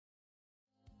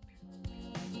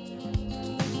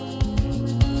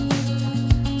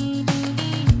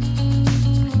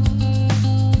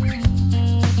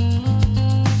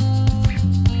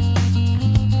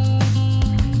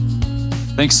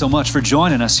Thanks so much for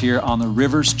joining us here on the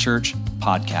Rivers Church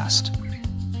podcast.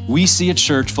 We see a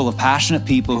church full of passionate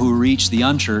people who reach the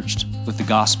unchurched with the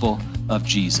gospel of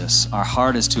Jesus. Our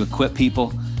heart is to equip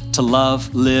people to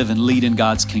love, live, and lead in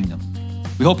God's kingdom.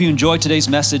 We hope you enjoyed today's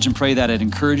message and pray that it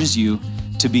encourages you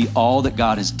to be all that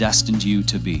God has destined you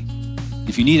to be.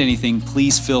 If you need anything,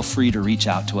 please feel free to reach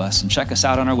out to us and check us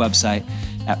out on our website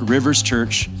at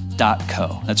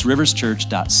riverschurch.co. That's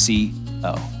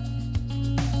riverschurch.co.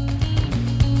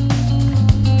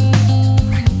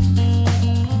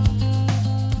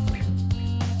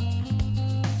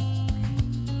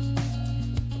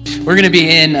 We're going to be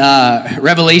in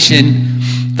Revelation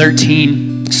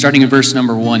 13, starting in verse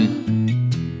number 1.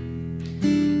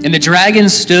 And the dragon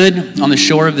stood on the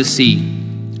shore of the sea,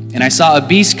 and I saw a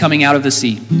beast coming out of the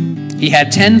sea. He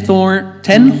had 10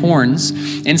 horns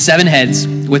and 7 heads,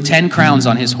 with 10 crowns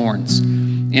on his horns,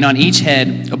 and on each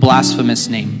head a blasphemous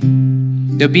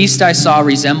name. The beast I saw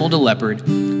resembled a leopard,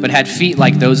 but had feet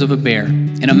like those of a bear,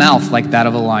 and a mouth like that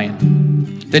of a lion.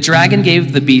 The dragon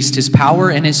gave the beast his power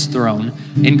and his throne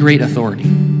and great authority.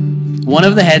 One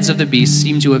of the heads of the beast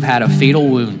seemed to have had a fatal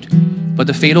wound, but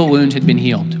the fatal wound had been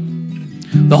healed.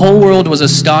 The whole world was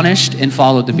astonished and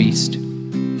followed the beast.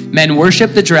 Men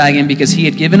worshipped the dragon because he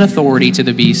had given authority to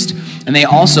the beast, and they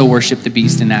also worshipped the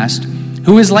beast and asked,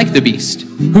 "Who is like the beast?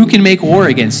 Who can make war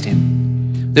against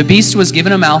him?" The beast was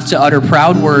given a mouth to utter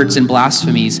proud words and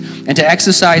blasphemies, and to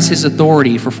exercise his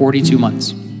authority for 42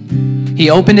 months. He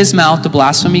opened his mouth to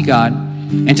blaspheme God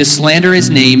and to slander his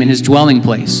name in his dwelling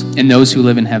place and those who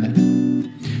live in heaven.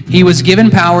 He was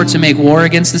given power to make war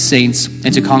against the saints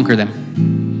and to conquer them.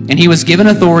 And he was given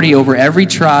authority over every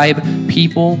tribe,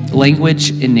 people, language,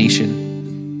 and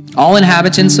nation. All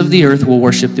inhabitants of the earth will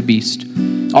worship the beast,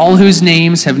 all whose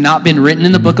names have not been written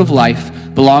in the book of life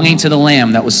belonging to the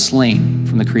Lamb that was slain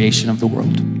from the creation of the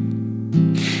world.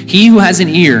 He who has an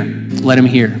ear, let him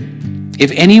hear.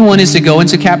 If anyone is to go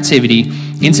into captivity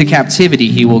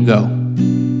he will go.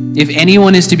 If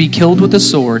anyone is to be killed with the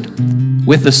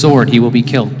sword he will be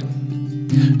killed.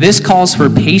 This calls for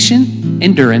patient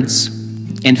endurance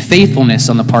and faithfulness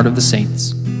on the part of the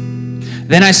saints.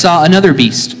 Then I saw another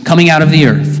beast coming out of the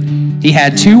earth. He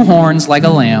had 2 horns like a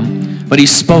lamb, but he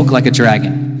spoke like a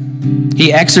dragon.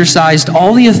 He exercised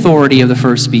all the authority of the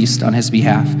first beast on his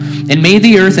behalf, and made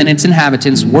the earth and its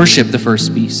inhabitants worship the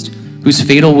first beast, whose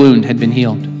fatal wound had been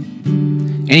healed.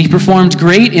 And he performed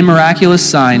great and miraculous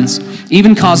signs,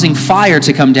 even causing fire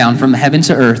to come down from heaven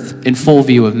to earth in full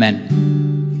view of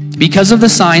men. Because of the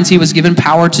signs he was given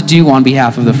power to do on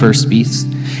behalf of the first beast,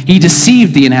 he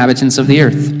deceived the inhabitants of the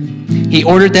earth. He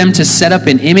ordered them to set up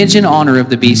an image in honor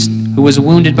of the beast who was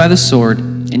wounded by the sword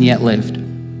and yet lived.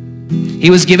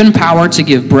 He was given power to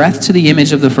give breath to the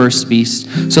image of the first beast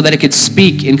so that it could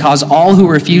speak and cause all who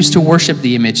refused to worship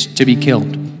the image to be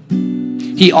killed.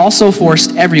 He also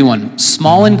forced everyone,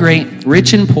 small and great,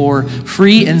 rich and poor,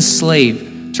 free and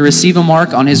slave, to receive a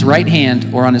mark on his right hand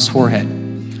or on his forehead,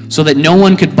 so that no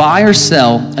one could buy or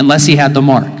sell unless he had the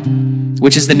mark,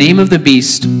 which is the name of the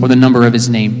beast or the number of his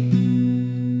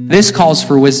name. This calls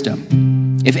for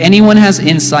wisdom. If anyone has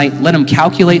insight, let him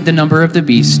calculate the number of the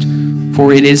beast,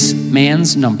 for it is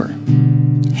man's number.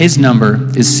 His number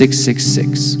is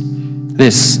 666.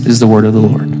 This is the word of the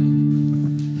Lord.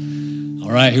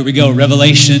 All right, here we go.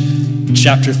 Revelation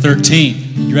chapter 13.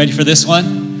 You ready for this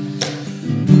one?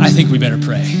 I think we better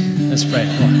pray. Let's pray.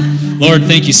 Lord,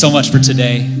 thank you so much for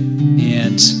today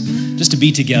and just to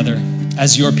be together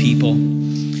as your people,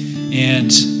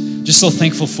 and just so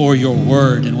thankful for your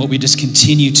word and what we just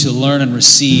continue to learn and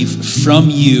receive from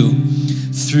you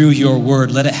through your word.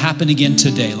 Let it happen again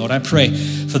today, Lord. I pray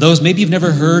for those maybe you've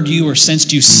never heard you or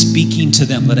sensed you speaking to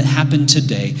them. Let it happen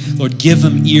today. Lord, give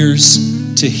them ears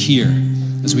to hear,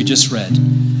 as we just read,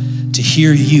 to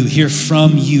hear you, hear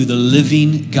from you, the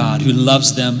living God who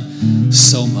loves them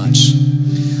so much.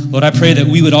 Lord, I pray that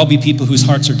we would all be people whose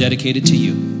hearts are dedicated to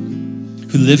you,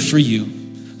 who live for you,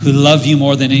 who love you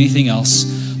more than anything else.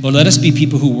 Lord, let us be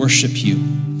people who worship you,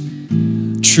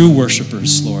 true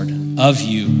worshipers, Lord, of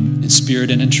you in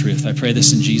spirit and in truth. I pray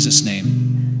this in Jesus' name.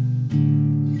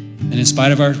 And in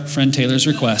spite of our friend Taylor's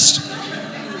request,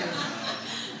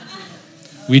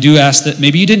 we do ask that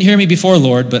maybe you didn't hear me before,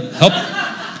 Lord, but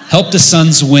help the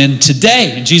Suns win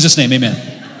today. In Jesus' name, amen.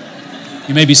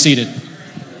 You may be seated.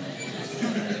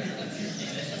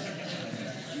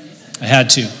 I had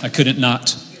to. I couldn't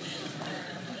not.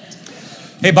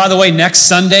 Hey, by the way, next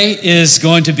Sunday is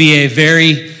going to be a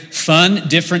very fun,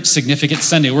 different, significant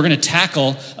Sunday. We're going to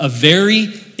tackle a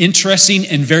very interesting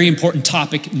and very important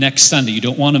topic next Sunday. You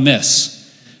don't want to miss.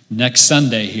 next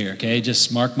Sunday here, okay?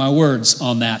 Just mark my words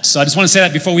on that. So I just want to say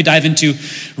that before we dive into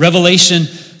Revelation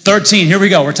 13. Here we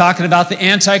go. We're talking about the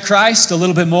Antichrist a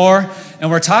little bit more,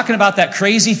 and we're talking about that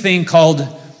crazy thing called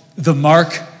the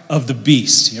mark of the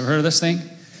beast. You ever heard of this thing?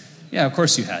 Yeah, of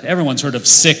course you had. Everyone's heard of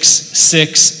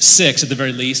 666 at the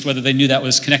very least, whether they knew that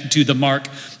was connected to the mark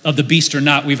of the beast or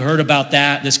not. We've heard about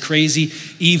that, this crazy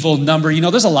evil number. You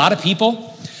know, there's a lot of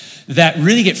people that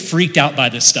really get freaked out by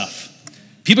this stuff.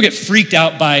 People get freaked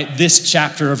out by this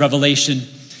chapter of Revelation,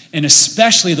 and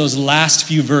especially those last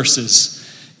few verses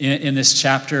in this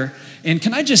chapter. And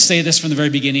can I just say this from the very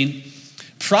beginning?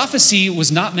 Prophecy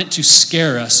was not meant to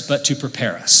scare us, but to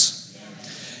prepare us.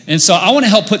 And so I want to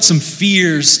help put some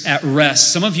fears at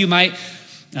rest. Some of you might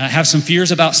have some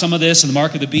fears about some of this and the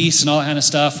mark of the beast and all that kind of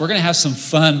stuff. We're going to have some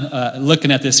fun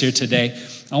looking at this here today.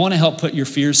 I want to help put your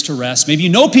fears to rest. Maybe you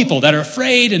know people that are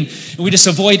afraid, and we just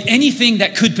avoid anything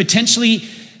that could potentially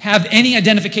have any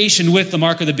identification with the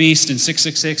mark of the beast and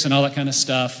 666 and all that kind of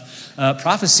stuff.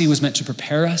 Prophecy was meant to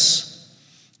prepare us.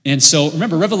 And so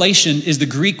remember, Revelation is the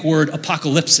Greek word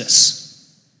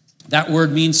apocalypsis. That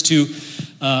word means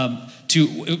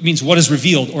it means what is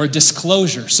revealed, or a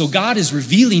disclosure. So God is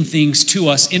revealing things to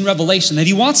us in Revelation that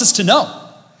he wants us to know.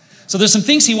 So there's some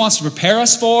things he wants to prepare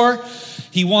us for.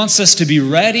 He wants us to be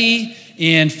ready.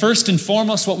 And first and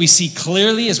foremost, what we see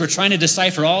clearly as we're trying to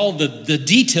decipher all the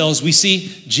details, we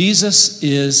see Jesus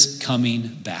is coming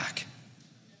back.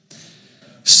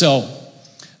 So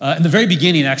in the very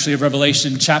beginning, actually, of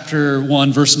Revelation, chapter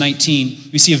 1, verse 19,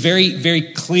 we see a very,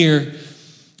 very clear,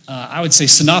 I would say,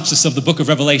 synopsis of the book of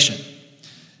Revelation.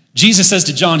 Jesus says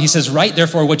to John, he says, "Write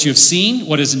therefore what you have seen,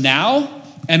 what is now,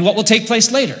 and what will take place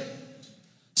later."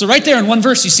 So right there in one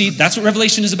verse, you see, that's what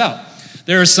Revelation is about.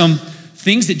 There are some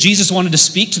things that Jesus wanted to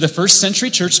speak to the first century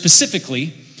church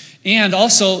specifically, and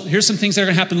also here's some things that are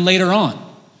going to happen later on.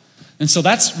 And so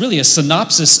that's really a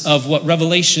synopsis of what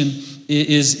Revelation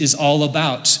is all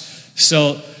about.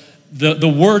 So the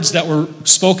words that were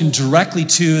spoken directly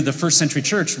to the first century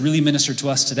church really minister to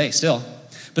us today still.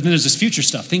 But then there's this future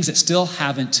stuff, things that still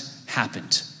haven't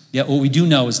happened. Yet what we do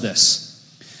know is this.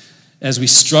 As we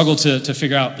struggle to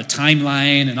figure out the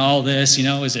timeline and all this, you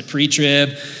know, is it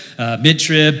pre-trib,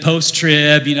 mid-trib,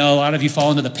 post-trib? You know, a lot of you fall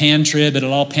into the pan-trib.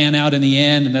 It'll all pan out in the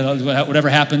end, and whatever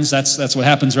happens, that's what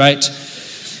happens, right?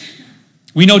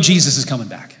 We know Jesus is coming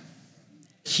back.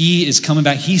 He is coming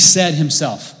back. He said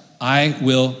himself, "I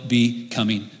will be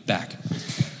coming back."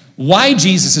 Why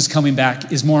Jesus is coming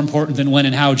back is more important than when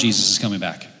and how Jesus is coming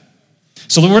back.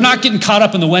 So we're not getting caught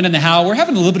up in the when and the how. We're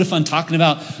having a little bit of fun talking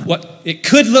about what it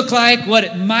could look like, what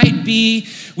it might be.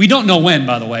 We don't know when,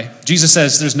 by the way. Jesus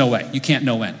says there's no way. You can't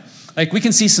know when. Like, we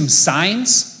can see some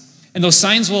signs, and those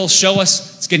signs will show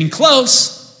us it's getting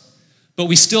close, but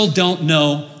we still don't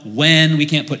know when. We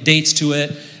can't put dates to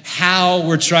it. How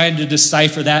we're trying to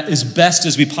decipher that as best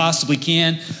as we possibly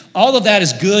can. All of that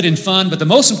is good and fun, but the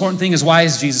most important thing is, why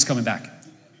is Jesus coming back?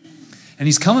 And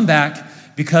he's coming back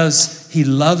because he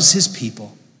loves his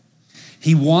people.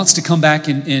 He wants to come back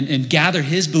and gather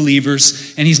his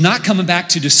believers, and he's not coming back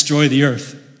to destroy the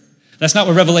earth. That's not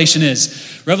what Revelation is.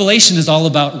 Revelation is all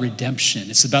about redemption.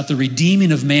 It's about the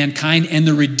redeeming of mankind and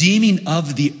the redeeming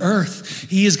of the earth.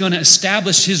 He is going to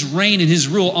establish his reign and his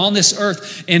rule on this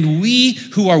earth, and we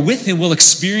who are with him will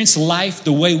experience life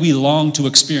the way we long to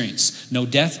experience. No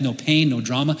death, no pain, no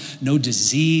drama, no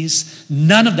disease,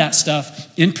 none of that stuff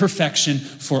in perfection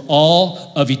for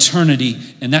all of eternity,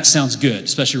 and that sounds good,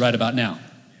 especially right about now.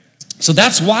 So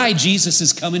that's why Jesus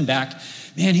is coming back.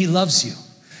 Man, he loves you.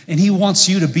 And he wants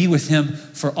you to be with him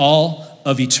for all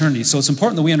of eternity. So it's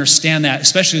important that we understand that,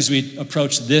 especially as we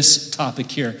approach this topic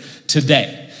here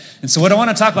today. And so what I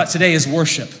want to talk about today is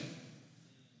worship.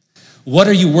 What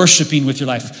are you worshiping with your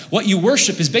life? What you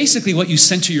worship is basically what you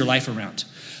center your life around.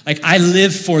 Like, I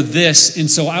live for this, and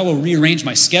so I will rearrange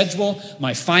my schedule,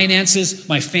 my finances,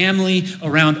 my family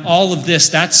around all of this.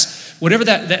 That's whatever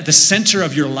that the center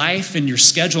of your life and your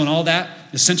schedule and all that,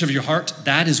 the center of your heart,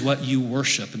 that is what you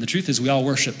worship. And the truth is, we all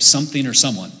worship something or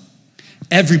someone.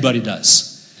 Everybody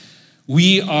does.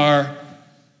 We are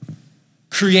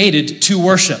created to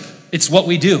worship. It's what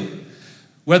we do.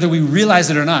 Whether we realize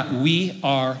it or not, we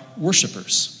are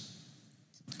worshipers.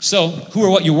 So, who or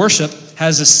what you worship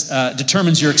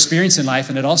determines your experience in life,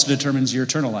 and it also determines your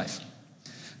eternal life.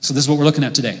 So this is what we're looking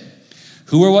at today.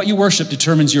 Who or what you worship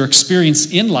determines your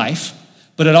experience in life,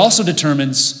 but it also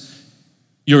determines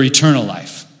your eternal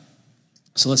life.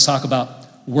 So let's talk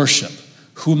about worship.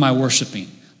 Who am I worshiping?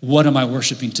 What am I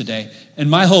worshiping today? And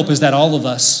my hope is that all of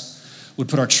us would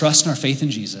put our trust and our faith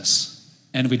in Jesus,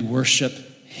 and we'd worship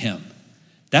him.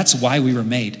 That's why we were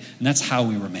made, and that's how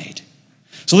we were made.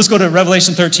 So let's go to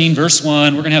Revelation 13, verse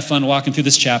 1. We're going to have fun walking through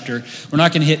this chapter. We're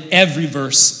not going to hit every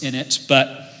verse in it, but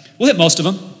we'll hit most of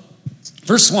them.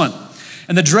 Verse 1.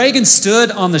 And the dragon stood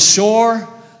on the shore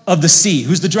of the sea.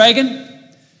 Who's the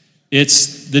dragon?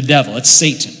 It's the devil. It's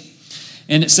Satan.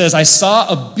 And it says, I saw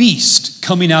a beast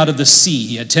coming out of the sea.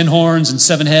 He had 10 horns and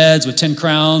 7 heads with 10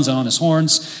 crowns on his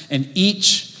horns, and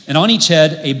on each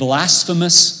head a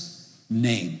blasphemous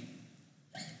name.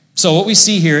 So what we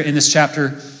see here in this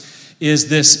chapter is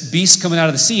this beast coming out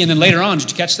of the sea. And then later on,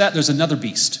 did you catch that? There's another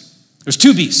beast. There's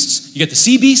 2 beasts. You got the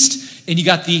sea beast and you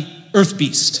got the earth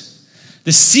beast.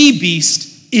 The sea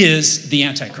beast is the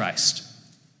Antichrist.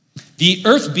 The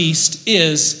earth beast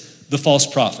is the false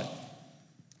prophet.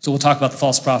 So we'll talk about the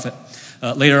false prophet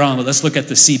later on, but let's look at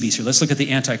the sea beast here. Let's look at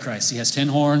the Antichrist. He has 10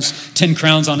 horns, 10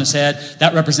 crowns on his head.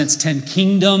 That represents 10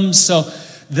 kingdoms. So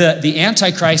the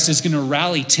Antichrist is going to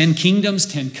rally 10 kingdoms,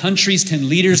 10 countries, 10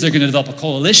 leaders. They're going to develop a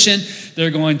coalition. They're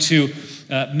going to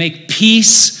make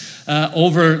peace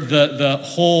over the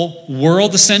whole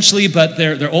world, essentially, but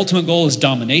their ultimate goal is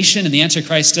domination, and the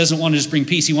Antichrist doesn't want to just bring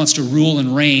peace. He wants to rule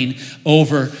and reign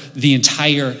over the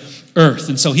entire earth.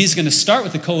 And so he's going to start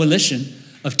with a coalition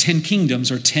of 10 kingdoms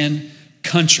or 10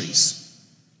 countries.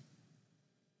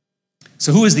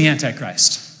 So who is the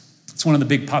Antichrist? It's one of the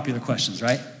big popular questions,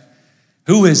 right?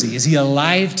 Who is he? Is he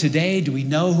alive today? Do we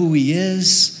know who he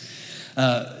is?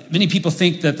 Many people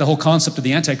think that the whole concept of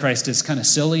the Antichrist is kind of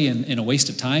silly and a waste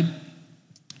of time.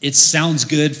 It sounds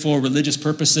good for religious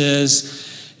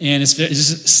purposes, and it's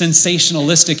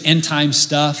sensationalistic end-time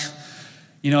stuff.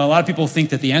 You know, a lot of people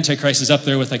think that the Antichrist is up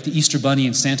there with like the Easter Bunny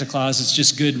and Santa Claus. It's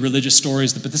just good religious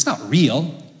stories, but that's not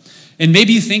real. And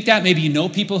maybe you think that, maybe you know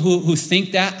people who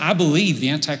think that. I believe the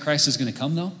Antichrist is going to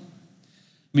come, though.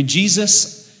 I mean,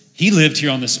 Jesus, he lived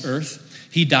here on this earth.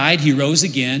 He died, he rose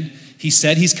again. He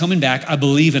said he's coming back. I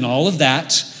believe in all of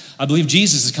that. I believe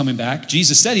Jesus is coming back.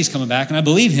 Jesus said he's coming back, and I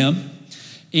believe him.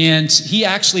 And he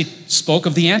actually spoke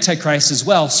of the Antichrist as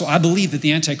well. So I believe that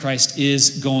the Antichrist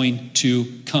is going to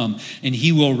come, and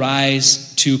he will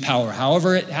rise to power.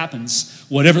 However it happens,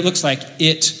 whatever it looks like,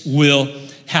 it will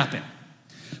happen.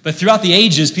 But throughout the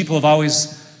ages, people have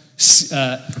always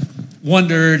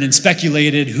wondered and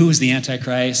speculated, who is the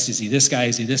Antichrist? Is he this guy?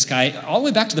 Is he this guy? All the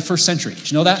way back to the first century. Did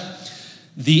you know that?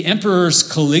 The emperors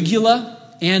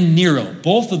Caligula and Nero,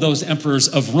 both of those emperors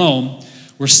of Rome,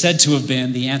 were said to have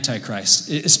been the Antichrist,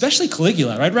 especially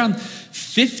Caligula. Right around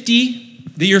the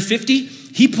year 50,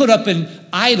 he put up an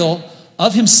idol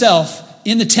of himself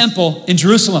in the temple in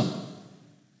Jerusalem.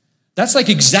 That's like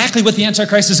exactly what the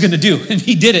Antichrist is going to do, and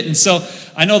he did it. And so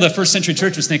I know the first century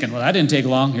church was thinking, well, that didn't take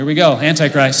long. Here we go,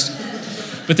 Antichrist.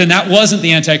 But then that wasn't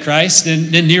the Antichrist, and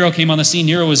then Nero came on the scene.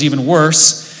 Nero was even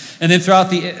worse. And then throughout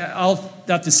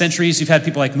the centuries, you've had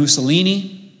people like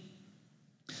Mussolini,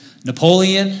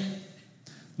 Napoleon,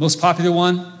 most popular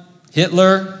one,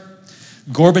 Hitler,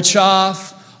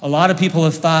 Gorbachev. A lot of people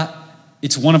have thought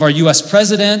it's one of our U.S.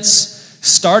 presidents,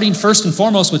 starting first and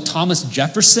foremost with Thomas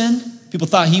Jefferson. People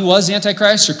thought he was the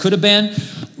Antichrist or could have been.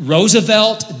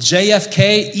 Roosevelt,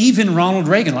 JFK, even Ronald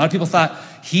Reagan. A lot of people thought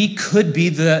he could be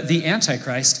the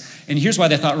Antichrist. And here's why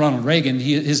they thought Ronald Reagan.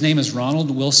 His name is Ronald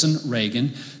Wilson Reagan.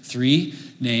 3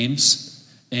 names,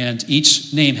 and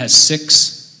each name has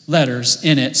 6 letters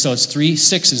in it, so it's 3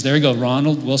 6s. There we go.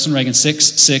 Ronald Wilson Reagan,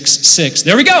 666.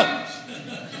 There we go.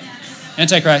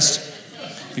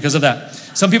 Antichrist, because of that.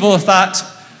 Some people have thought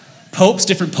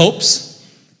different popes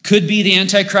could be the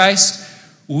Antichrist.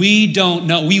 We don't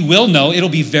know. We will know. It'll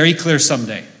be very clear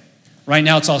someday. Right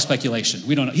now, it's all speculation.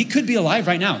 We don't know. He could be alive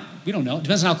right now. We don't know. It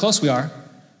depends on how close we are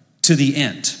to the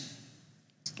end.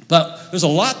 But there's a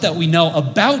lot that we know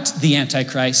about the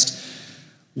Antichrist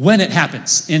when it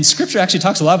happens. And Scripture actually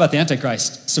talks a lot about the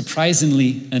Antichrist,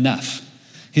 surprisingly enough.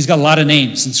 He's got a lot of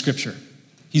names in Scripture.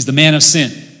 He's the man of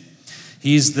sin.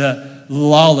 He's the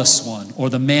lawless one, or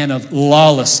the man of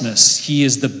lawlessness. He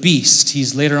is the beast.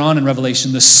 He's later on in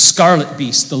Revelation, the scarlet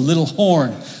beast, the little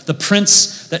horn, the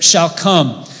prince that shall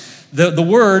come. The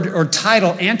word or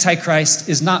title Antichrist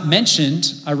is not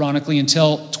mentioned, ironically,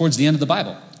 until towards the end of the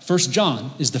Bible. 1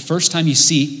 John is the first time you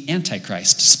see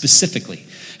Antichrist specifically.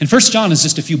 And 1 John is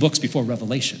just a few books before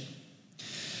Revelation.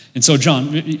 And so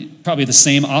John, probably the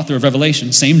same author of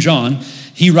Revelation, same John,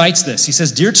 he writes this. He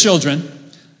says, "Dear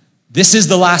children, this is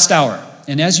the last hour.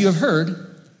 And as you have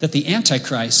heard, that the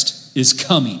Antichrist is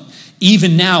coming.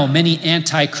 Even now, many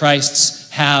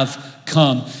Antichrists have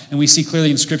come." And we see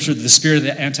clearly in Scripture that the spirit of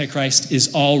the Antichrist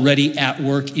is already at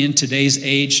work in today's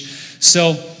age.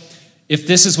 So if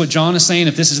this is what John is saying,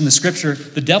 if this is in the Scripture,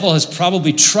 the devil has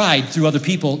probably tried through other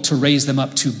people to raise them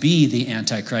up to be the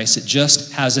Antichrist. It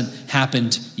just hasn't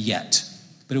happened yet.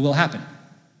 But it will happen.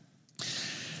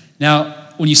 Now,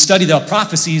 when you study the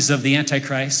prophecies of the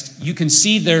Antichrist, you can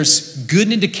see there's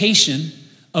good indication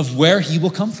of where he will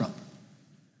come from.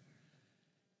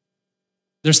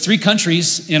 There's 3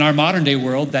 countries in our modern day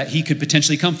world that he could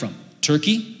potentially come from: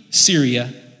 Turkey,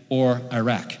 Syria, or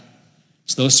Iraq.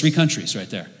 It's those 3 countries right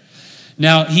there.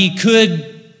 Now, he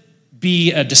could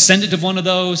be a descendant of one of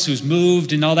those who's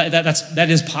moved and all that. That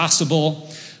is possible.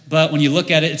 But when you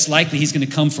look at it, it's likely he's going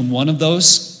to come from one of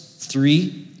those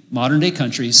 3 modern day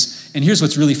countries. And here's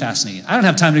what's really fascinating. I don't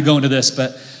have time to go into this,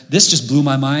 but this just blew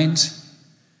my mind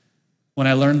when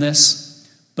I learned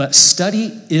this. But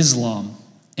study Islam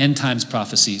end times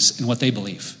prophecies and what they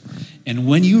believe. And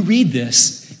when you read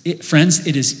this, friends,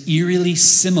 it is eerily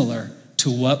similar to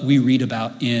what we read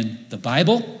about in the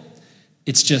Bible.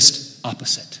 It's just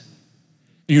opposite.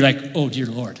 And you're like, oh, dear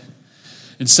Lord.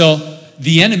 And so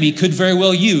the enemy could very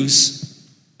well use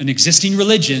an existing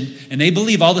religion, and they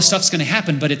believe all this stuff's going to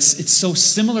happen, but it's so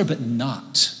similar but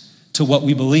not to what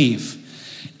we believe.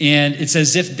 And it's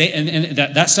as if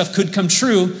that stuff could come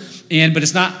true, but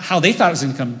it's not how they thought it was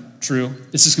going to come true.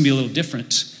 This is going to be a little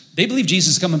different. They believe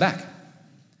Jesus is coming back.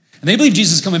 And they believe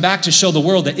Jesus is coming back to show the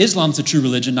world that Islam's the true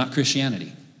religion, not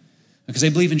Christianity, because they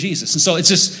believe in Jesus. And so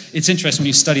it's interesting when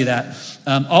you study that.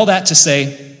 All that to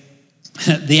say,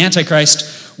 the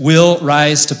Antichrist will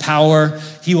rise to power.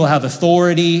 He will have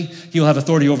authority. He will have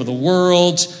authority over the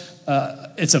world.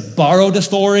 It's a borrowed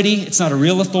authority. It's not a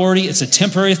real authority. It's a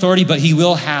temporary authority, but he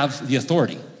will have the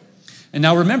authority. And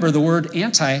now remember, the word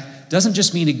anti doesn't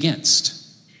just mean against.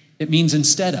 It means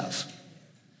instead of.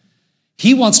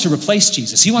 He wants to replace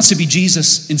Jesus. He wants to be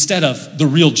Jesus instead of the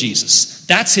real Jesus.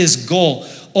 That's his goal.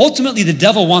 Ultimately, the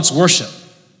devil wants worship.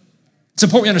 It's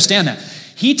important we understand that.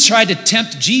 He tried to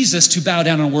tempt Jesus to bow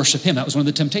down and worship him. That was one of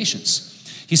the temptations.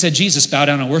 He said, Jesus, bow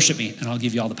down and worship me, and I'll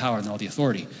give you all the power and all the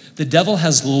authority. The devil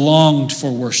has longed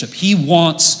for worship. He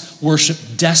wants worship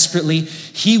desperately.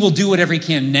 He will do whatever he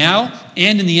can now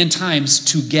and in the end times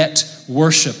to get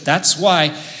worship. That's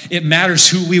why it matters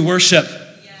who we worship.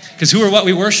 Because who or what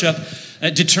we worship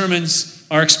determines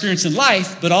our experience in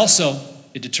life, but also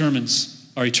it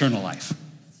determines our eternal life.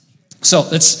 So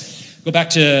let's go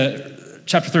back to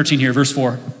chapter 13 here, verse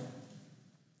 4.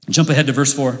 Jump ahead to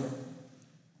verse 4.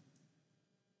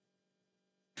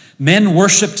 Men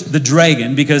worshipped the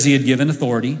dragon because he had given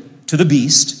authority to the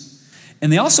beast,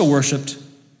 and they also worshipped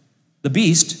the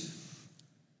beast,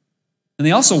 and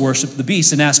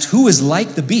asked, who is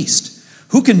like the beast?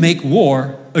 Who can make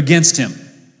war against him?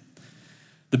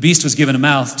 The beast was given a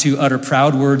mouth to utter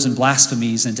proud words and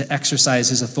blasphemies and to exercise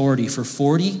his authority for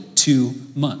 42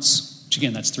 months, which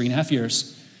again, that's 3.5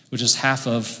 years, which is half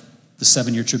of the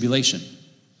 7-year tribulation.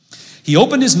 He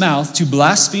opened his mouth to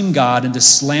blaspheme God and to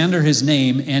slander his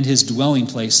name and his dwelling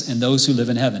place and those who live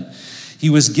in heaven. He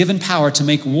was given power to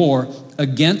make war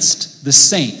against the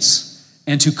saints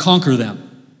and to conquer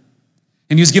them.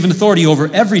 And he was given authority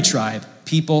over every tribe,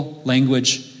 people,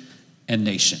 language, and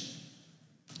nation.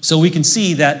 So we can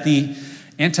see that the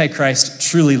Antichrist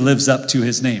truly lives up to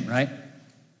his name, right?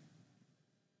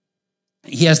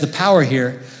 He has the power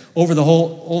here over the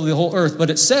whole earth, but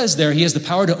it says there he has the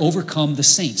power to overcome the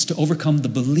saints, to overcome the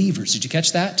believers. Did you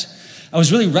catch that? I was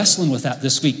really wrestling with that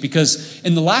this week because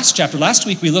in the last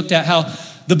week we looked at how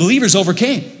the believers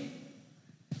overcame.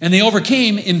 And they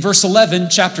overcame in verse 11,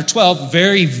 chapter 12,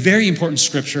 very, very important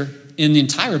scripture in the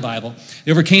entire Bible.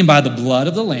 They overcame by the blood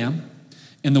of the Lamb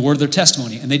and the word of their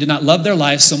testimony. And they did not love their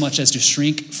lives so much as to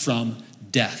shrink from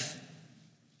death.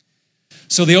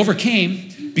 So they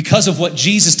overcame because of what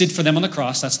Jesus did for them on the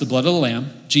cross. That's the blood of the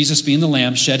Lamb. Jesus being the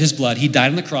Lamb shed his blood. He died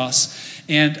on the cross.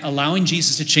 And allowing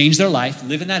Jesus to change their life,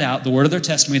 living that out, the word of their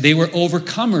testimony, they were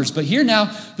overcomers. But here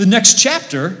now, the next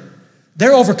chapter,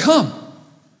 they're overcome.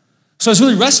 So I was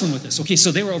really wrestling with this. Okay,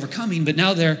 so they were overcoming, but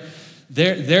now they're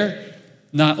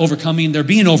not overcoming, they're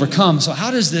being overcome. So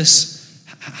how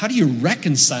do you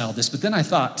reconcile this? But then I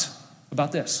thought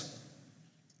about this.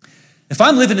 If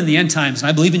I'm living in the end times and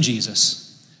I believe in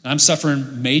Jesus, and I'm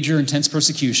suffering major intense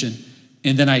persecution,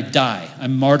 and then I die,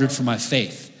 I'm martyred for my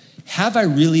faith, have I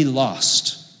really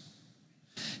lost?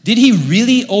 Did he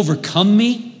really overcome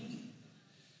me?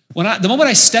 The moment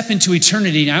I step into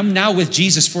eternity, and I'm now with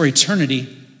Jesus for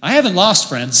eternity, I haven't lost,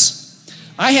 friends.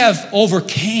 I have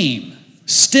overcame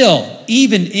still,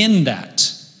 even in that.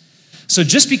 So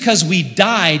just because we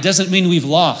die doesn't mean we've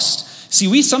lost. See,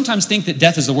 we sometimes think that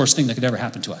death is the worst thing that could ever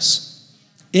happen to us.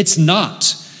 It's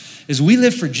not. As we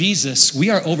live for Jesus, we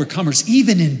are overcomers.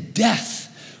 Even in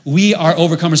death, we are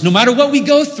overcomers. No matter what we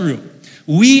go through,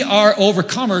 we are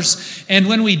overcomers. And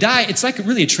when we die, it's like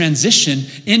really a transition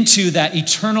into that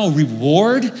eternal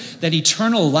reward, that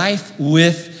eternal life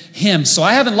with him. So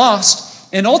I haven't lost.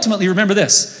 And ultimately, remember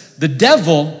this, the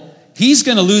devil, he's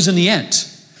going to lose in the end.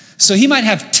 So he might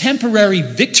have temporary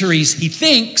victories, he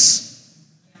thinks,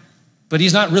 but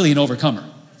he's not really an overcomer.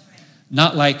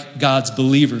 Not like God's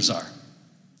believers are.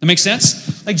 That makes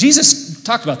sense? Like Jesus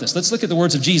talked about this. Let's look at the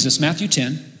words of Jesus, Matthew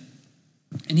 10.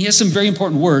 And he has some very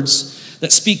important words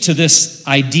that speak to this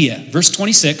idea. Verse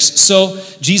 26, so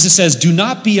Jesus says, do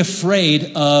not be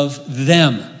afraid of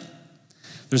them.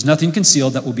 There's nothing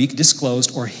concealed that will be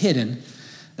disclosed or hidden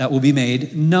that will be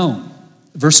made known.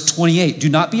 Verse 28, do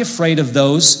not be afraid of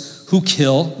those who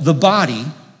kill the body,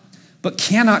 but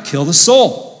cannot kill the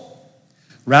soul.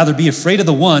 Rather, be afraid of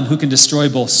the one who can destroy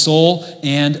both soul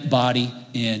and body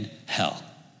in hell.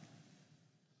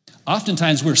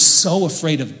 Oftentimes, we're so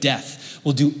afraid of death,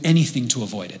 we'll do anything to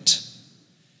avoid it.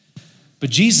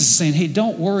 But Jesus is saying, hey,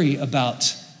 don't worry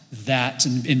about that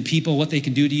and people, what they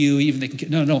can do to you, even they can,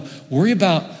 no, worry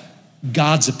about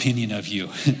God's opinion of you.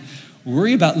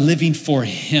 Worry about living for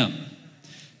him,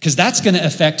 because that's going to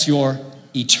affect your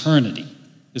eternity,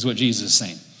 is what Jesus is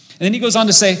saying. And then he goes on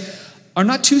to say, are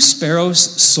not 2 sparrows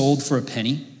sold for a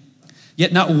penny?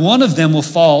 Yet not one of them will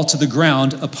fall to the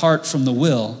ground apart from the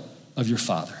will of your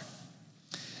Father.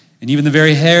 And even the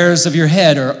very hairs of your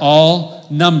head are all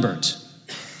numbered.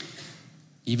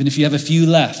 Even if you have a few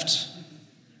left,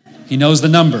 he knows the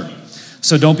number.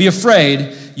 So don't be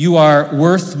afraid. You are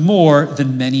worth more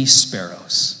than many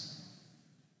sparrows.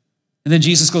 And then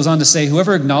Jesus goes on to say,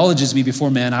 whoever acknowledges me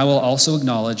before men, I will also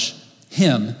acknowledge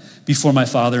him before my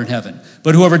Father in heaven.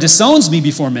 But whoever disowns me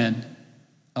before men,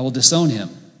 I will disown him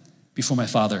before my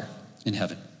Father in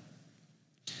heaven.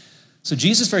 So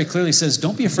Jesus very clearly says,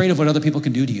 don't be afraid of what other people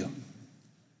can do to you.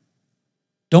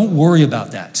 Don't worry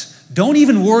about that. Don't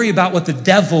even worry about what the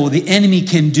devil, the enemy,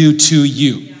 can do to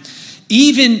you.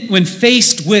 Even when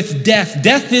faced with death,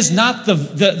 death is not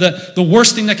the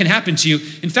worst thing that can happen to you.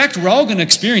 In fact, we're all going to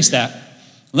experience that.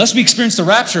 Unless we experience the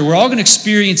rapture, we're all going to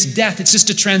experience death. It's just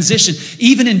a transition.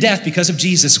 Even in death, because of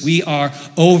Jesus, we are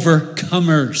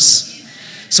overcomers.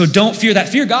 So don't fear that.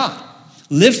 Fear God.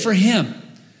 Live for him.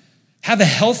 Have a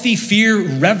healthy fear,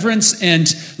 reverence,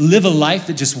 and live a life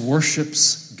that just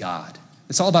worships God.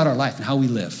 It's all about our life and how we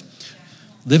live.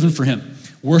 Living for him,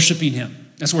 worshiping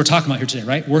him. That's what we're talking about here today,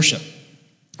 right? Worship.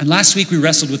 And last week we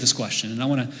wrestled with this question, and I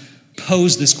want to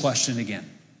pose this question again.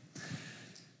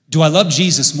 Do I love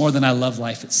Jesus more than I love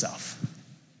life itself?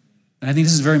 And I think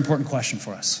this is a very important question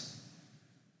for us.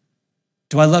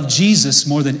 Do I love Jesus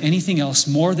more than anything else,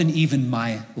 more than even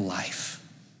my life?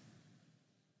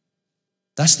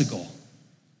 That's the goal.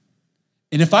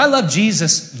 And if I love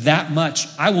Jesus that much,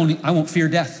 I won't fear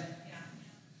death.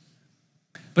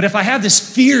 But if I have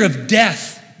this fear of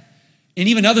death and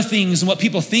even other things and what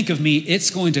people think of me, it's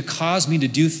going to cause me to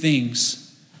do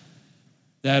things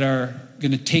that are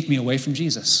going to take me away from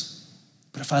Jesus.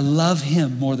 But if I love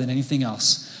him more than anything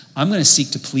else, I'm going to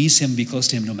seek to please him, be close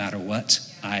to him no matter what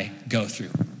I go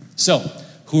through. So,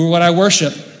 who or what I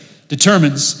worship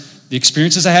determines the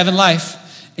experiences I have in life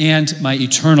and my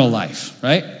eternal life,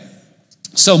 right?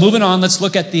 So moving on, let's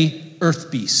look at the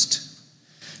earth beast.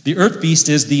 The earth beast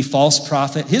is the false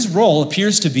prophet. His role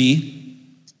appears to be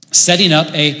setting up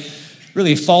a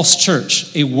false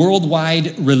church, a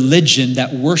worldwide religion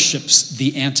that worships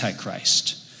the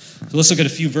Antichrist. So let's look at a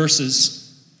few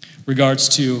verses regards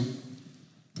to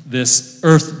this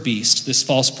earth beast, this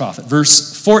false prophet.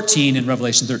 Verse 14 in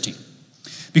Revelation 13.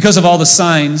 Because of all the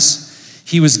signs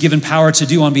he was given power to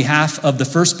do on behalf of the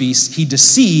first beast, he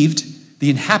deceived the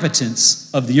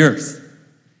inhabitants of the earth.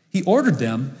 He ordered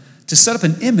them to set up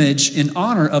an image in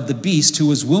honor of the beast who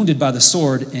was wounded by the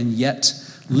sword and yet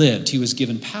lived. He was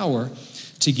given power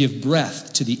to give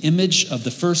breath to the image of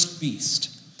the first beast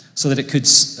so that it could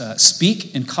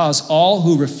speak and cause all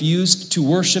who refused to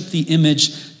worship the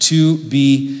image to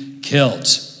be killed.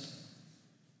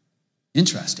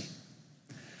 Interesting.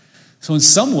 So in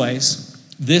some ways,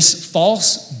 this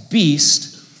false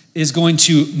beast is going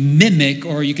to mimic,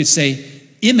 or you could say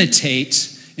imitate,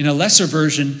 in a lesser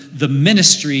version, the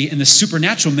ministry and the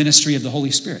supernatural ministry of the Holy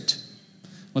Spirit.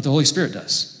 What the Holy Spirit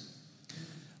does.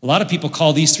 A lot of people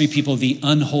call these three people the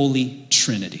unholy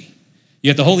Trinity. You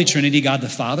have the Holy Trinity, God the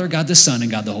Father, God the Son,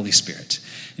 and God the Holy Spirit.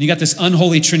 And you got this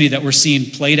unholy Trinity that we're seeing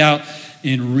played out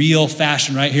in real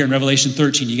fashion right here in Revelation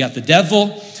 13. You got the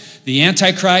devil, the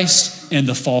Antichrist, and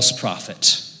the false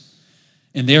prophet.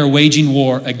 And they are waging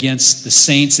war against the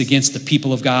saints, against the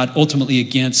people of God, ultimately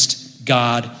against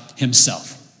God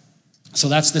himself. So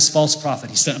that's this false prophet.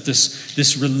 He set up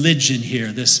this religion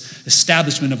here, this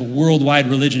establishment of a worldwide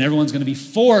religion. Everyone's going to be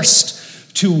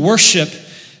forced to worship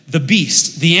the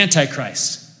beast, the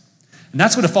Antichrist. And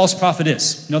that's what a false prophet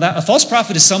is. You know that? A false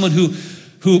prophet is someone who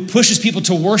who pushes people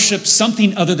to worship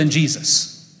something other than Jesus.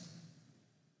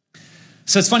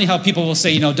 So it's funny how people will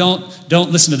say, don't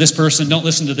listen to this person, don't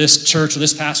listen to this church or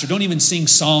this pastor, don't even sing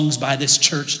songs by this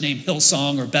church named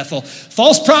Hillsong or Bethel.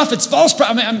 False prophets,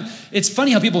 it's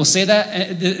funny how people will say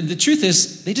that. The truth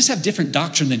is, they just have different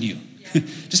doctrine than you.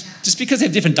 Just because they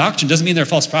have different doctrine doesn't mean they're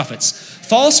false prophets.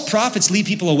 False prophets lead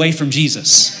people away from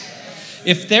Jesus.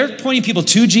 If they're pointing people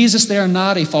to Jesus, they are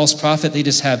not a false prophet. They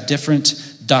just have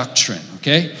different doctrine,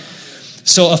 okay?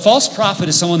 So a false prophet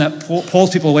is someone that pulls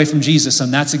people away from Jesus,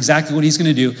 and that's exactly what he's going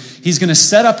to do. He's going to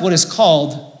set up what is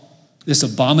called this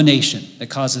abomination that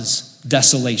causes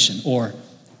desolation or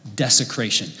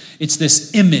desecration. It's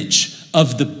this image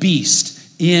of the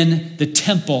beast in the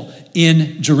temple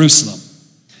in Jerusalem.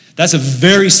 That's a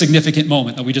very significant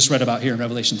moment that we just read about here in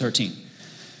Revelation 13.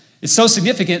 It's so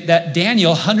significant that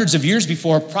Daniel, hundreds of years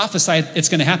before, prophesied it's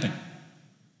going to happen.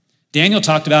 Daniel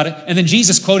talked about it, and then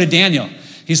Jesus quoted Daniel.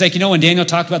 He's like, when Daniel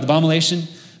talked about the abomination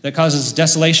that causes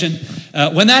desolation,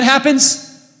 when that happens,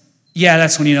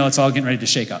 that's when it's all getting ready to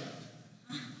shake up.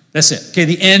 That's it. Okay,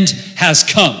 the end has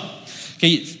come.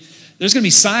 Okay, there's going to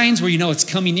be signs where it's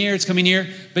coming near,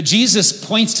 but Jesus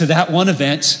points to that one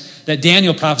event that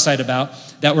Daniel prophesied about,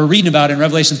 that we're reading about in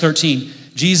Revelation 13.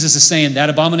 Jesus is saying that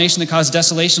abomination that caused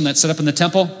desolation that's set up in the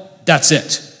temple, that's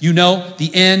it. The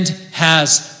end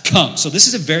has come. So this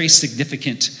is a very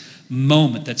significant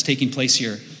moment that's taking place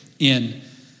here in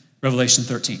Revelation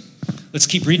 13. Let's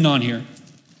keep reading on here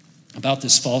about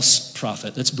this false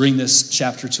prophet. Let's bring this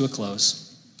chapter to a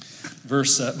close.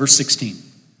 Verse 16.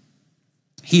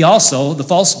 He also, the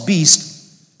false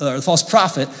beast, or the false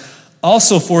prophet,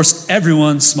 also forced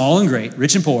everyone, small and great,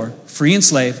 rich and poor, free and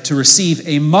slave, to receive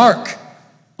a mark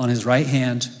on his right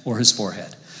hand or his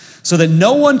forehead, so that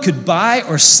no one could buy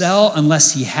or sell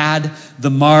unless he had the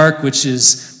mark, which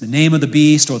is the name of the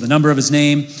beast or the number of his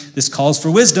name. This calls for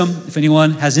wisdom. If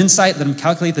anyone has insight, let him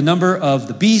calculate the number of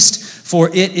the beast, for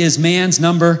it is man's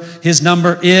number. His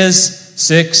number is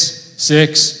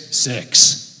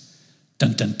 666.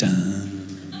 Dun, dun, dun.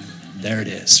 There it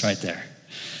is, right there.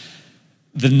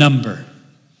 The number,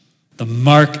 the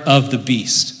mark of the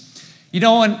beast.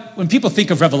 When people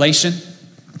think of Revelation,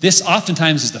 this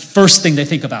oftentimes is the first thing they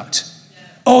think about.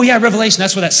 Oh yeah, Revelation,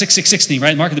 that's where that 666 thing,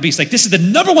 right? Mark of the beast. Like, this is the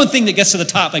number one thing that gets to the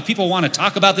top. Like, people want to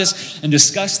talk about this and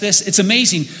discuss this. It's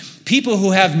amazing. People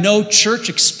who have no church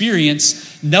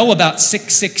experience know about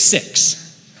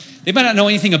 666. They might not know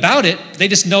anything about it. They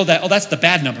just know that, that's the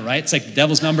bad number, right? It's like the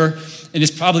devil's number, and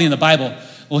it's probably in the Bible.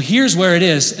 Well, here's where it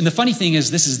is. And the funny thing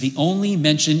is, this is the only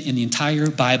mention in the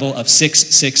entire Bible of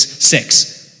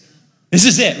 666. This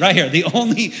is it right here, the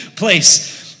only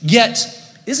place. Yet,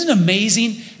 isn't it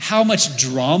amazing how much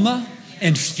drama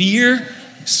and fear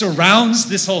surrounds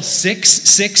this whole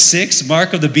 666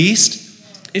 mark of the beast?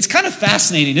 It's kind of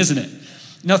fascinating, isn't it?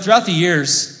 Throughout the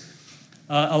years,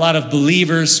 a lot of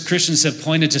believers, Christians have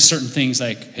pointed to certain things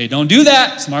like, hey, don't do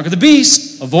that. It's the mark of the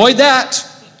beast. Avoid that.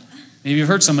 Maybe you've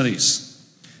heard some of these.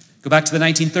 Go back to the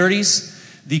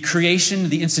 1930s, the creation,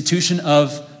 the institution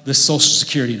of the Social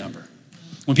Security number.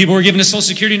 When people were given a Social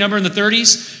Security number in the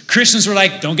 30s, Christians were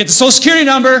like, don't get the Social Security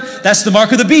number. That's the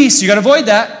mark of the beast. You got to avoid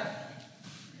that.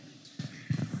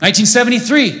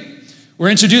 1973,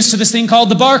 we're introduced to this thing called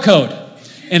the barcode.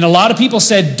 And a lot of people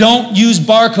said, don't use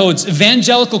barcodes.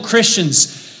 Evangelical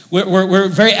Christians were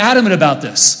very adamant about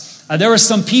this. There were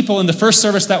some people in the first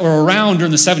service that were around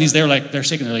during the 70s. They're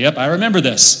shaking their head. Yep, I remember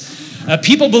this.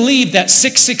 People believed that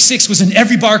 666 was in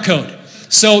every barcode.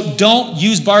 So don't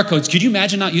use barcodes. Could you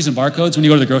imagine not using barcodes when you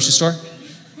go to the grocery store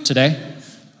today?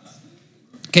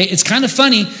 Okay, it's kind of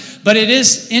funny, but it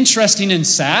is interesting and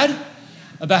sad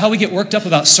about how we get worked up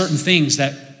about certain things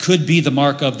that could be the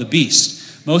mark of the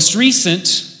beast. Most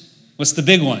recent, what's the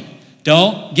big one?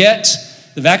 Don't get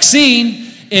the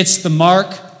vaccine. It's the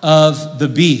mark of the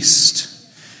beast.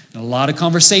 And a lot of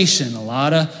conversation, a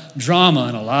lot of drama,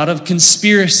 and a lot of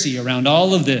conspiracy around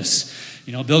all of this.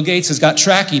 Bill Gates has got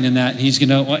tracking in that, and he's going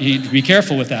to want you to be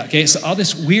careful with that, okay? So all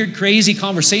this weird, crazy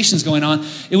conversations going on.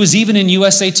 It was even in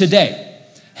USA Today.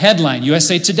 Headline,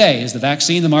 USA Today, is the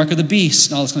vaccine the mark of the beast,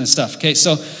 and all this kind of stuff, okay?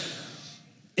 So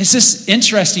it's just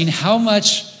interesting how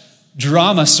much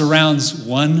drama surrounds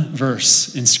one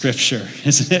verse in Scripture,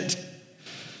 isn't it?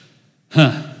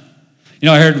 I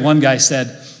heard one guy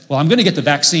said, well, I'm going to get the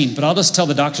vaccine, but I'll just tell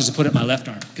the doctors to put it in my left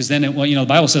arm, because then, the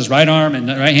Bible says right arm and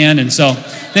right hand, and so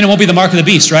then it won't be the mark of the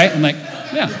beast, right? I'm like,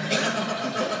 yeah.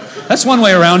 That's one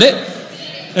way around it.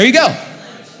 There you go.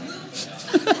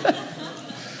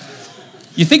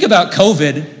 You think about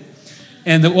COVID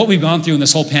and what we've gone through in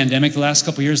this whole pandemic the last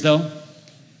couple of years, though,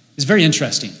 is very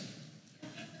interesting.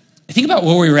 I think about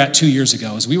where we were at 2 years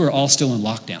ago as we were all still in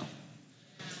lockdown.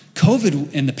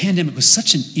 COVID and the pandemic was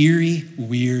such an eerie,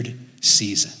 weird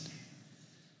season.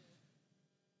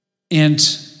 And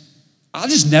I'll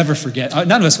just never forget,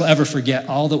 none of us will ever forget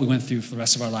all that we went through for the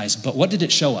rest of our lives. But what did it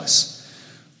show us?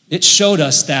 It showed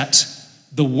us that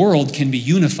the world can be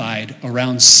unified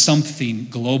around something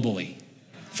globally.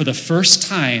 For the first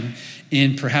time,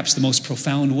 in perhaps the most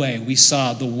profound way, we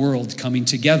saw the world coming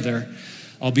together,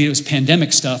 albeit it was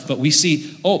pandemic stuff, but we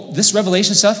see, this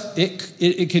Revelation stuff,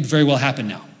 it could very well happen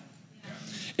now.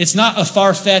 It's not a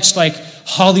far-fetched, like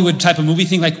Hollywood type of movie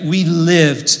thing. Like, we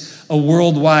lived a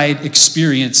worldwide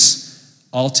experience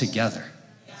all together.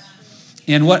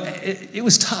 And it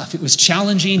was tough. It was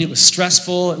challenging. It was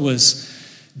stressful. It was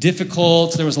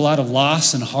difficult. There was a lot of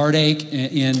loss and heartache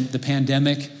in the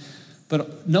pandemic.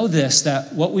 But know this,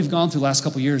 that what we've gone through the last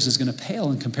couple of years is going to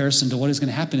pale in comparison to what is going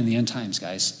to happen in the end times,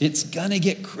 guys. It's going to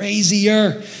get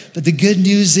crazier. But the good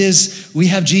news is we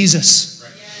have Jesus.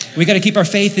 We got to keep our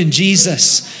faith in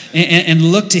Jesus and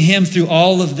look to him through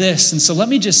all of this. And so let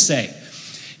me just say,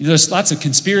 there's lots of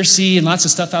conspiracy and lots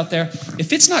of stuff out there.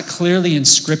 If it's not clearly in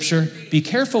Scripture, be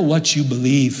careful what you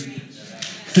believe.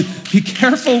 Be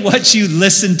careful what you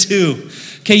listen to.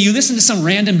 Okay, you listen to some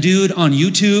random dude on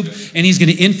YouTube and he's going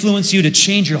to influence you to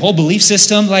change your whole belief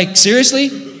system. Like,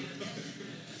 seriously?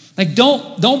 Like,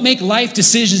 don't make life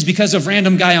decisions because of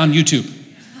random guy on YouTube.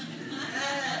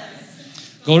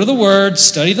 Go to the Word,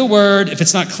 study the Word. If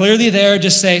it's not clearly there,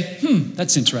 just say,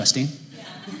 that's interesting.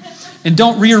 And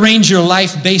don't rearrange your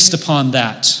life based upon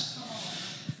that.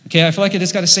 Okay, I feel like I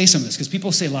just got to say some of this because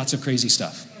people say lots of crazy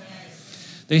stuff.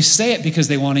 They say it because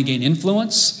they want to gain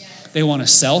influence. They want to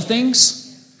sell things.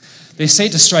 They say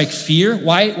it to strike fear.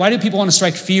 Why do people want to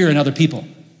strike fear in other people?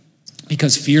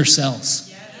 Because fear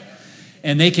sells.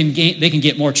 And they can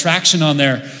get more traction on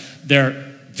their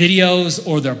videos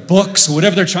or their books or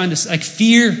whatever they're trying to, like,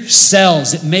 fear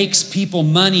sells. It makes people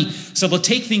money. So they'll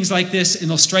take things like this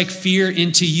and they'll strike fear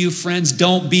into you. Friends,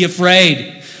 don't be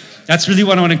afraid. That's really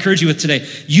what I want to encourage you with today.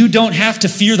 You don't have to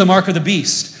fear the mark of the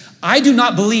beast. I do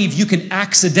not believe you can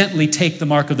accidentally take the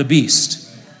mark of the beast.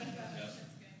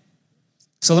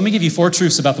 So let me give you 4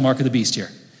 truths about the mark of the beast here.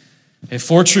 Okay,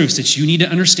 4 truths that you need to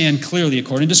understand clearly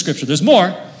according to Scripture. There's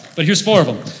more, but here's 4 of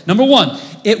them. Number 1,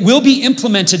 it will be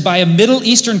implemented by a Middle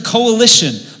Eastern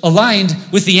coalition aligned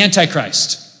with the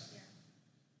Antichrist.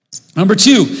 Number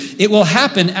 2, it will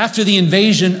happen after the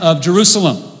invasion of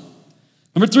Jerusalem.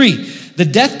 Number 3, the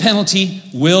death penalty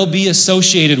will be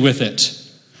associated with it.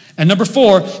 And number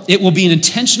 4, it will be an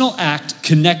intentional act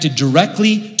connected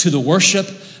directly to the worship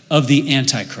of the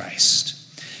Antichrist.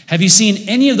 Have you seen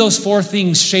any of those 4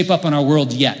 things shape up in our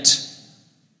world yet?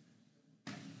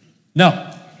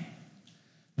 No.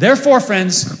 Therefore,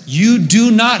 friends, you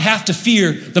do not have to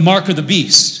fear the mark of the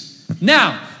beast.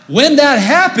 Now, when that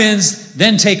happens,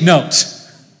 then take note.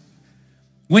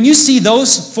 When you see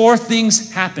those 4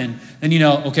 things happen, then you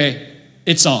know, okay,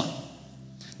 it's on.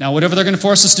 Now, whatever they're going to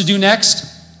force us to do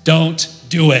next, don't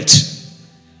do it.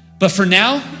 But for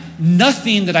now,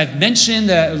 nothing that I've mentioned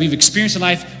that we've experienced in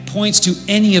life points to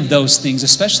any of those things,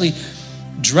 especially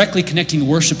directly connecting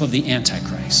worship of the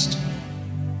Antichrist.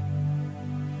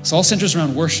 So all centers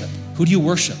around worship. Who do you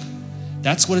worship?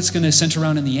 That's what it's going to center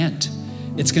around in the end.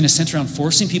 It's going to center around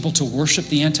forcing people to worship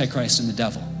the Antichrist and the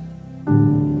devil.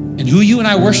 And who you and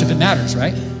I worship, it matters,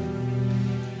 right?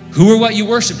 Who or what you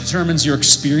worship determines your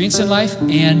experience in life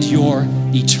and your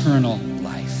eternal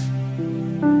life.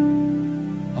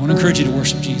 I want to encourage you to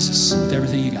worship Jesus with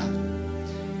everything you got.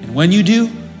 And when you do,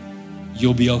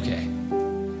 you'll be okay.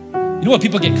 You know what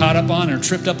people get caught up on or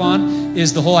tripped up on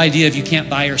is the whole idea of you can't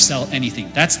buy or sell anything.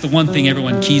 That's the one thing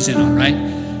everyone keys in on, right?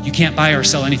 You can't buy or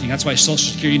sell anything. That's why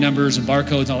Social Security numbers and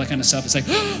barcodes and all that kind of stuff. It's like,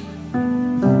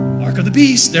 mark of the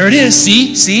beast. There it is.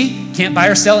 See? Can't buy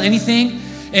or sell anything.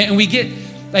 And we get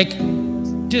like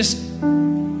just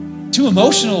too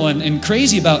emotional and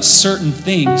crazy about certain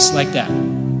things like that.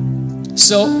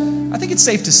 So I think it's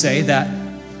safe to say that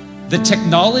the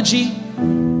technology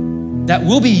that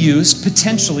will be used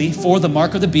potentially for the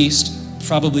mark of the beast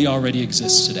probably already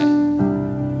exists today.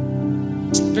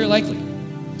 It's very likely.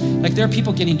 Like, there are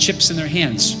people getting chips in their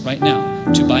hands right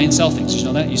now to buy and sell things. You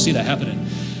know that? You see that happening.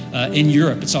 In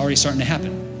Europe, it's already starting to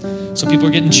happen. So people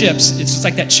are getting chips. It's just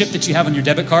like that chip that you have on your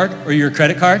debit card or your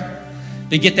credit card.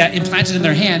 They get that implanted in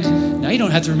their hand. Now you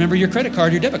don't have to remember your credit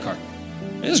card or your debit card.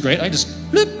 It is great. I just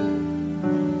bloop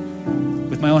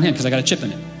with my own hand because I got a chip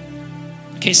in it.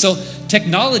 Okay, so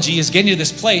technology is getting to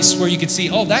this place where you could see,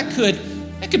 that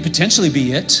could potentially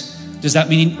be it. Does that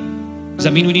mean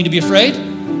we need to be afraid?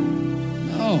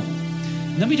 No.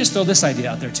 Let me just throw this idea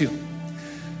out there too.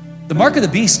 The mark of the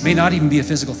beast may not even be a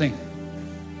physical thing.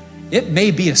 It may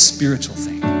be a spiritual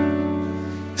thing,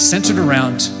 centered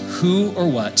around who or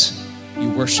what you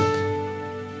worship.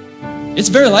 It's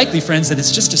very likely, friends, that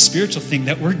it's just a spiritual thing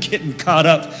that we're getting caught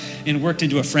up and worked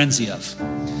into a frenzy of.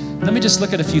 Let me just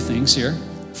look at a few things here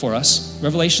for us.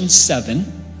 Revelation 7,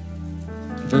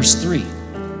 verse 3.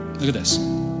 Look at this.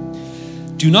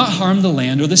 Do not harm the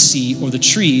land or the sea or the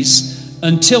trees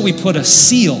until we put a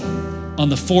seal on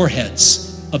the foreheads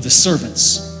of the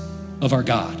servants of our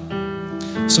God.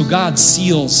 So God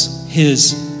seals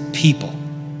his people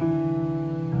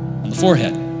on the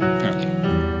forehead, apparently.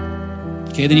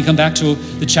 Okay, then you come back to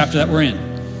the chapter that we're in.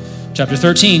 Chapter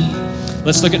 13,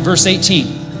 let's look at verse 18.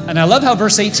 And I love how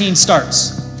verse 18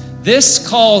 starts. This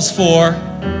calls for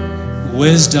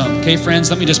wisdom. Okay, friends,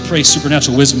 let me just pray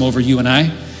supernatural wisdom over you and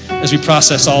I as we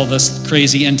process all of this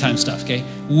crazy end time stuff, okay?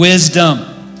 Wisdom.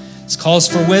 This calls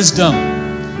for wisdom.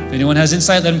 If anyone has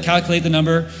insight, let him calculate the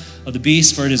number of the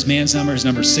beast, for it is man's number, is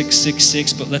number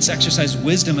 666. But let's exercise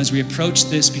wisdom as we approach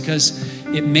this, because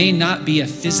it may not be a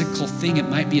physical thing, it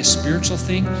might be a spiritual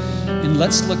thing. And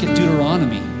let's look at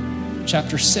Deuteronomy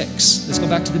chapter 6. Let's go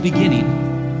back to the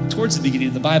beginning, towards the beginning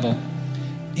of the Bible,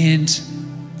 and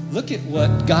look at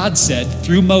what God said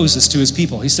through Moses to his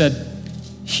people. He said,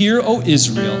 "Hear, O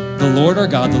Israel, the Lord our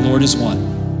God, the Lord is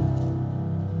one.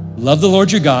 Love the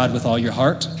Lord your God with all your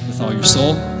heart, with all your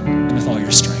soul, and with all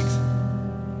your strength."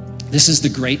 This is the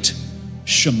great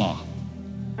Shema.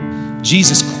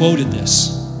 Jesus quoted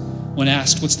this when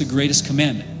asked, what's the greatest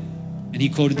commandment? And he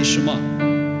quoted the Shema.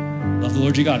 Love the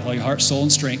Lord your God with all your heart, soul,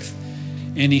 and strength.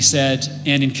 And he said,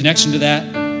 and in connection to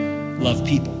that, love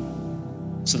people.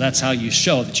 So that's how you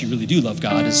show that you really do love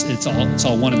God. It's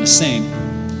all one and the same.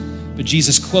 But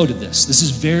Jesus quoted this. This is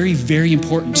very, very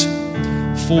important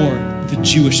for the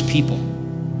Jewish people.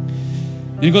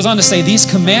 And he goes on to say, these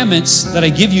commandments that I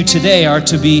give you today are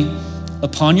to be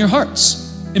upon your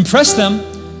hearts. Impress them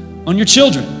on your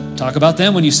children. Talk about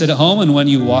them when you sit at home and when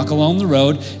you walk along the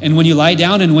road and when you lie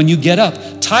down and when you get up.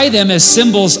 Tie them as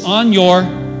symbols on your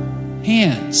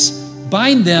hands.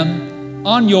 Bind them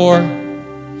on your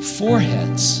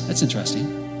foreheads. That's interesting.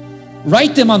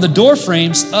 Write them on the door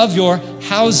frames of your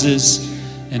houses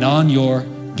and on your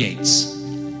gates.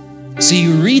 So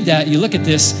you read that, you look at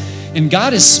this, and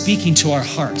God is speaking to our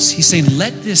hearts. He's saying,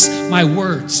 let this, my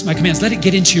words, my commands, let it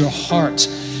get into your heart.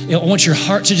 I want your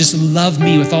heart to just love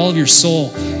me with all of your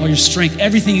soul, all your strength,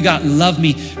 everything you got, love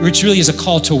me, which really is a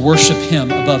call to worship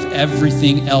him above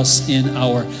everything else in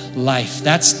our life.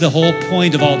 That's the whole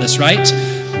point of all this, right?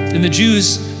 And the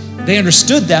Jews, they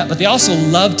understood that, but they also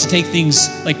loved to take things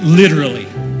like literally.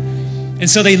 And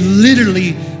so they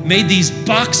literally made these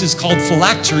boxes called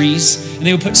phylacteries, and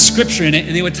they would put scripture in it,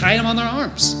 and they would tie them on their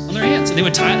arms, on their hands, and they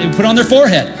would put it on their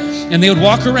forehead, and they would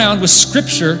walk around with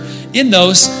scripture in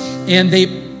those, and they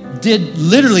did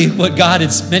literally what God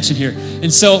has mentioned here.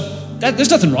 And so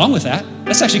there's nothing wrong with that.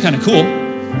 That's actually kind of cool.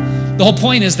 The whole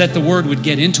point is that the word would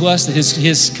get into us, that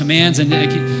his commands, and that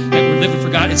we're living for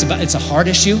God. It's a heart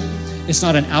issue. It's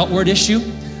not an outward issue,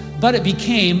 but it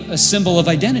became a symbol of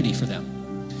identity for them.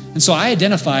 And so I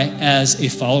identify as a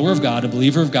follower of God, a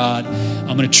believer of God.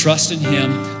 I'm going to trust in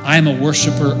him. I am a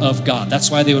worshiper of God. That's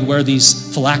why they would wear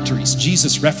these phylacteries.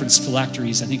 Jesus referenced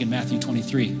phylacteries, I think in Matthew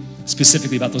 23,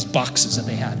 specifically about those boxes that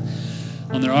they had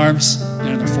on their arms and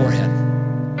on their forehead.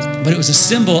 But it was a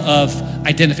symbol of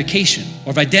identification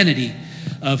or of identity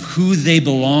of who they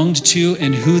belonged to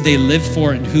and who they lived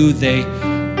for and who they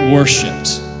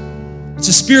worshiped. It's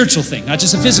a spiritual thing, not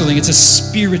just a physical thing. It's a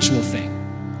spiritual thing,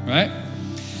 right?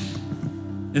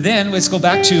 And then let's go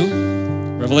back to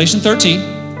Revelation 13.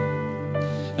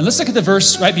 And let's look at the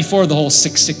verse right before the whole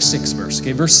 666 verse,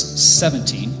 okay? Verse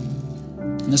 17.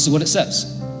 And this is what it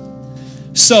says.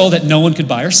 So that no one could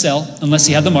buy or sell unless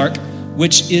he had the mark,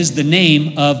 which is the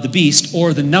name of the beast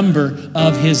or the number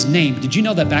of his name. Did you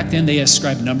know that back then they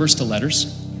ascribed numbers to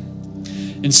letters?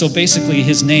 And so basically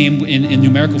his name in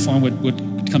numerical form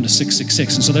would come to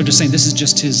 666. And so they're just saying this is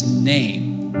just his name.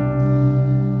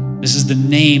 This is the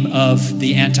name of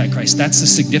the Antichrist. That's the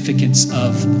significance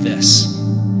of this.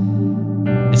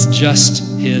 It's just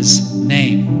his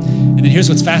name. And then here's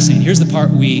what's fascinating. Here's the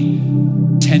part we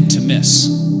tend to miss.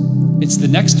 It's the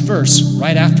next verse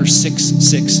right after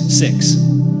 666.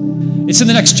 It's in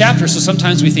the next chapter, so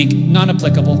sometimes we think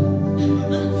non-applicable.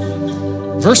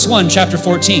 Verse 1, chapter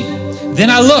 14. Then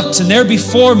I looked, and there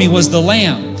before me was the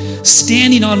Lamb,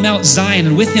 standing on Mount Zion,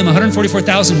 and with him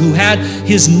 144,000 who had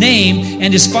his name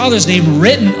and his father's name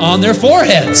written on their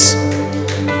foreheads.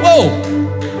 Whoa,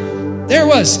 there it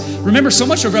was. Remember, so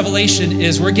much of Revelation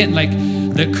is we're getting like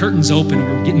the curtains open,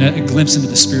 we're getting a glimpse into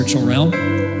the spiritual realm.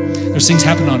 There's things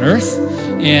happening on earth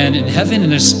and in heaven,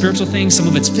 and there's spiritual things. Some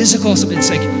of it's physical. Some it's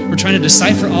like we're trying to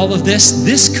decipher all of this.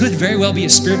 This could very well be a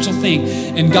spiritual thing.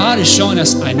 And God is showing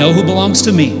us, I know who belongs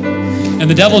to me. And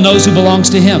the devil knows who belongs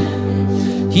to him.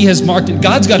 He has marked it.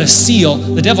 God's got a seal.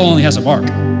 The devil only has a mark.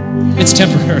 It's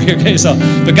temporary, okay?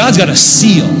 But God's got a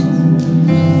seal.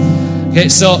 Okay,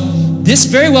 so this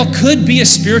very well could be a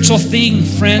spiritual thing,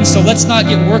 friends. So let's not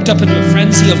get worked up into a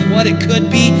frenzy of what it could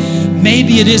be.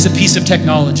 Maybe it is a piece of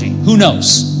technology. Who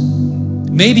knows?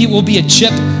 Maybe it will be a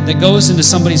chip that goes into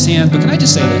somebody's hand. But can I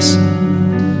just say this?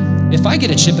 If I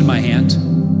get a chip in my hand,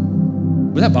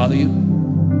 would that bother you?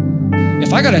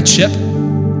 If I got a chip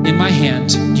in my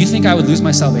hand, do you think I would lose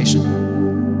my salvation?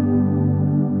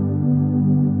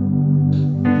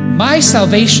 My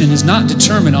salvation is not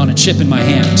determined on a chip in my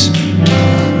hand.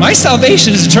 My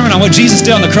salvation is determined on what Jesus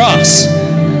did on the cross.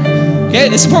 Okay,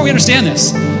 it's important we understand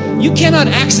this. You cannot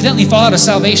accidentally fall out of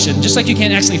salvation, just like you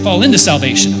can't accidentally fall into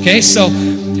salvation, okay? So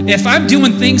if I'm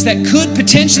doing things that could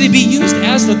potentially be used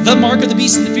as the mark of the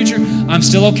beast in the future, I'm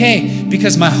still okay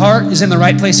because my heart is in the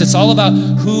right place. It's all about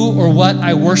who or what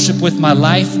I worship with my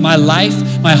life. My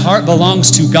heart belongs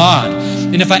to God.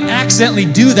 And if I accidentally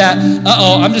do that,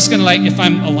 I'm just gonna if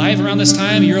I'm alive around this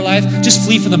time, you're alive, just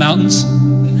flee for the mountains.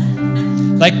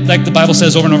 Like the Bible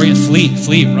says over and over again,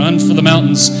 flee, run for the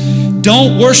mountains.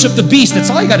 Don't worship the beast. That's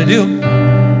all you gotta do.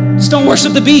 Just don't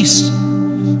worship the beast.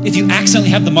 If you accidentally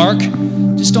have the mark,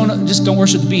 just don't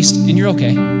worship the beast and you're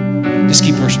okay. Just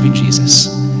keep worshiping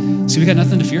Jesus. See, we got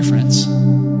nothing to fear, friends. We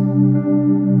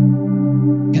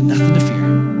got nothing to fear.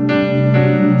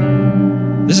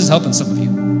 This is helping some of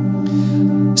you.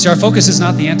 See, our focus is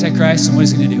not the Antichrist and what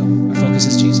he's going to do. Our focus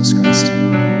is Jesus Christ.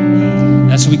 And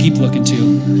that's what we keep looking to.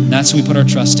 And that's what we put our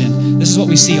trust in. This is what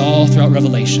we see all throughout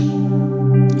Revelation.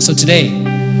 So today,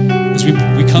 as we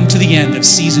come to the end of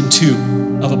season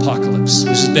 2 of Apocalypse,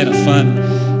 which has been a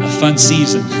fun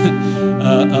season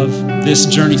of this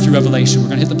journey through Revelation. We're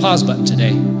going to hit the pause button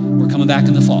today. We're coming back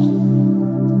in the fall.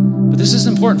 But this is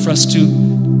important for us to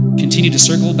continue to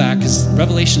circle back because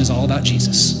Revelation is all about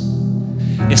Jesus.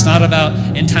 It's not about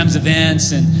end times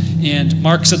events and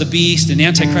marks of the beast and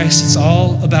Antichrist. It's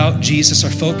all about Jesus.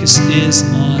 Our focus is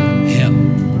on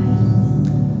him.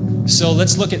 So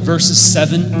let's look at verses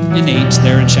 7 and 8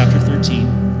 there in chapter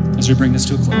 13 as we bring this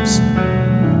to a close.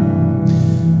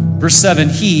 Verse 7,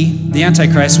 he, the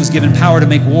Antichrist, was given power to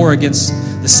make war against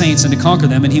the saints and to conquer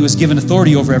them, and he was given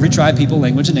authority over every tribe, people,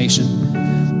 language, and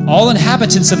nation. All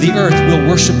inhabitants of the earth will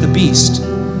worship the beast,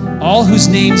 all whose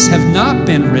names have not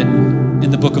been written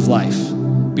in the book of life,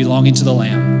 belonging to the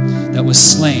Lamb that was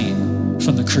slain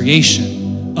from the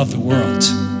creation of the world.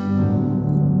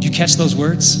 Do you catch those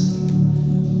words?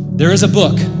 There is a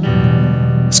book.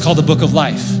 It's called the Book of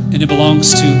Life, and it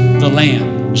belongs to the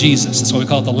Lamb, Jesus. That's why we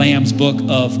call it the Lamb's Book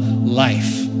of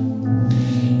Life.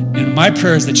 And my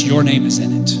prayer is that your name is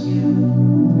in it.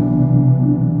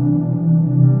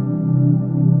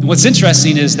 And what's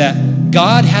interesting is that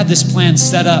God had this plan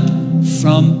set up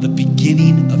from the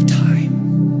beginning of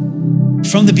time.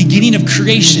 From the beginning of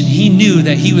creation, he knew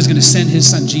that he was going to send his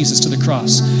son Jesus to the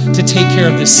cross to take care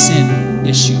of this sin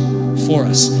issue for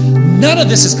us. None of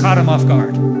this has caught him off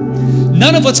guard.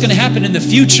 None of what's going to happen in the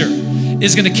future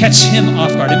is going to catch him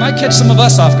off guard. It might catch some of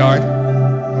us off guard.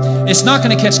 It's not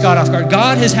going to catch God off guard.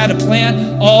 God has had a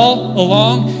plan all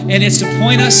along, and it's to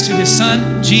point us to his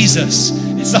son, Jesus.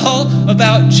 It's all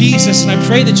about Jesus, and I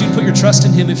pray that you put your trust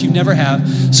in him if you never have,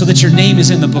 so that your name is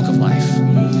in the book of life.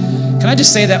 Can I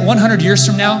just say that 100 years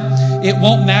from now, it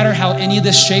won't matter how any of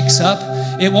this shakes up.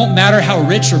 It won't matter how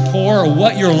rich or poor or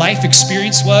what your life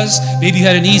experience was. Maybe you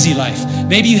had an easy life.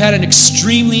 Maybe you had an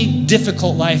extremely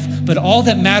difficult life. But all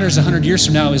that matters 100 years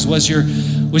from now was your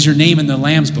name in the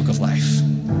Lamb's Book of Life.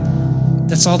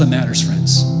 That's all that matters,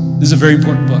 friends. This is a very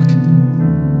important book.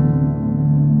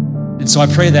 And so I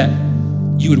pray that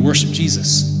you would worship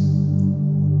Jesus.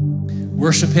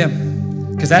 Worship him.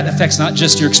 Because that affects not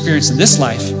just your experience in this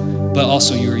life, but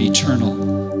also your eternal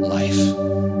life.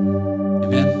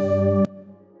 Amen.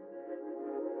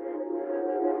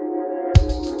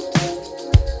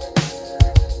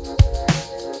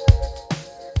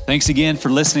 Thanks again for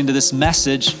listening to this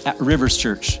message at Rivers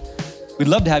Church. We'd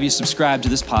love to have you subscribe to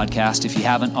this podcast if you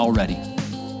haven't already.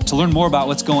 To learn more about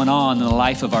what's going on in the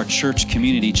life of our church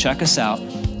community, check us out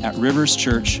at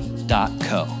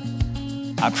riverschurch.co.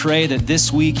 I pray that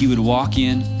this week you would walk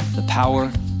in the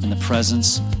power and the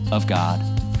presence of God.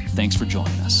 Thanks for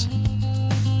joining us.